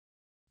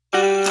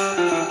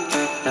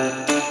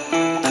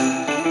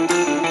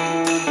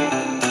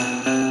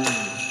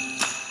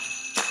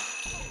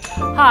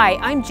Hi,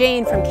 I'm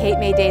Jane from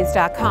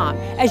CapeMayDays.com.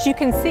 As you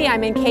can see,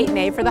 I'm in Cape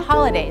May for the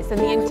holidays, and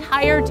the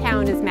entire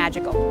town is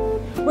magical.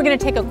 We're going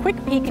to take a quick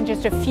peek in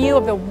just a few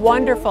of the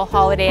wonderful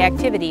holiday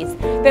activities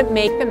that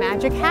make the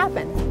magic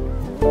happen.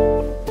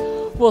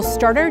 We'll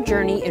start our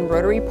journey in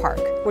Rotary Park,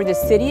 where the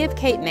city of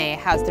Cape May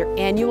has their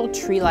annual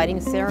tree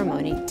lighting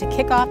ceremony to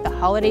kick off the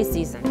holiday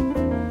season.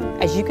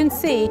 As you can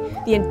see,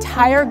 the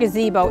entire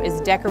gazebo is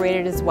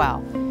decorated as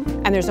well.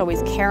 And there's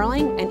always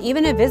caroling and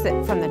even a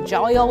visit from the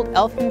jolly old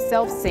elf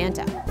himself,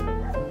 Santa.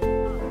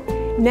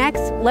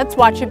 Next, let's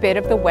watch a bit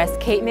of the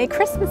West Cape May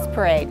Christmas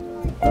Parade.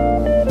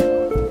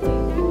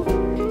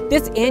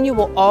 This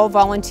annual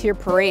all-volunteer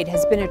parade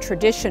has been a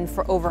tradition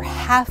for over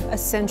half a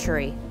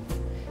century.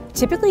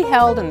 Typically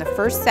held on the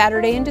first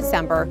Saturday in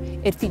December,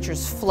 it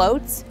features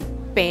floats,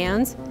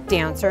 bands,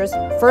 dancers,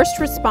 first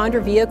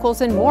responder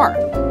vehicles, and more.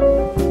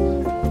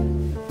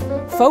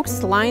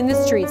 Folks line the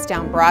streets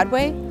down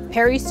Broadway,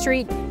 Perry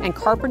Street, and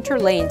Carpenter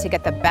Lane to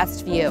get the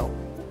best view.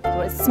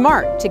 So it's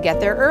smart to get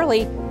there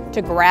early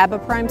to grab a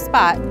prime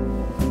spot.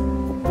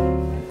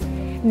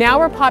 Now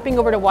we're popping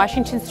over to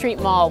Washington Street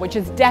Mall, which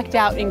is decked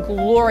out in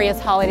glorious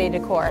holiday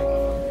decor.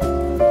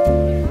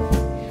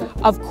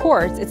 Of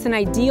course, it's an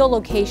ideal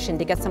location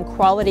to get some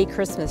quality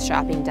Christmas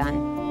shopping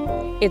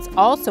done. It's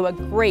also a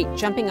great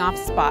jumping off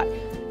spot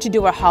to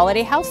do a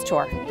holiday house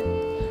tour.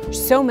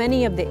 So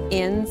many of the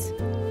inns,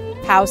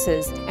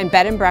 houses, and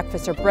bed and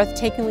breakfasts are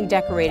breathtakingly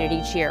decorated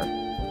each year.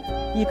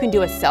 You can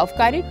do a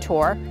self-guided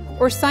tour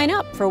or sign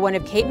up for one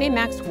of Cape May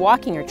Mac's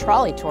walking or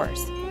trolley tours.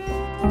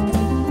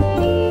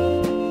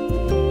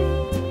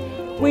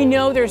 We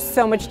know there's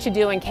so much to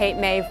do in Cape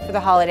May for the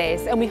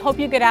holidays, and we hope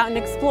you get out and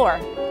explore.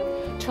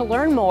 To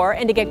learn more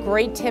and to get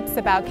great tips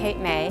about Cape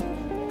May,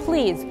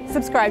 please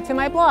subscribe to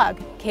my blog,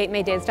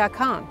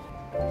 CapeMayDays.com.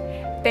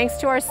 Thanks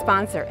to our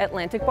sponsor,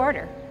 Atlantic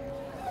Barter.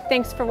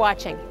 Thanks for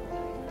watching.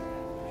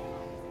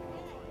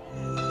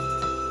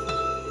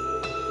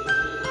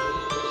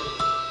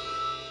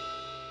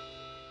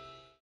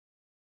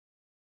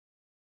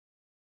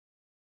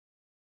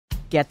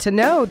 Get to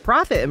know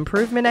profit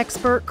improvement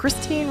expert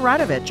Christine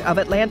Radovich of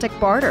Atlantic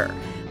Barter.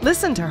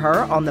 Listen to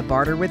her on the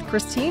Barter with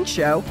Christine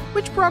show,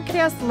 which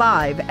broadcasts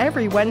live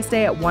every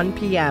Wednesday at 1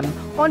 p.m.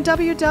 on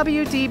www.dbam.com,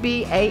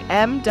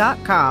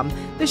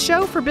 the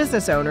show for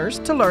business owners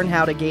to learn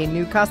how to gain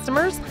new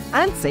customers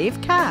and save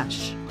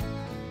cash.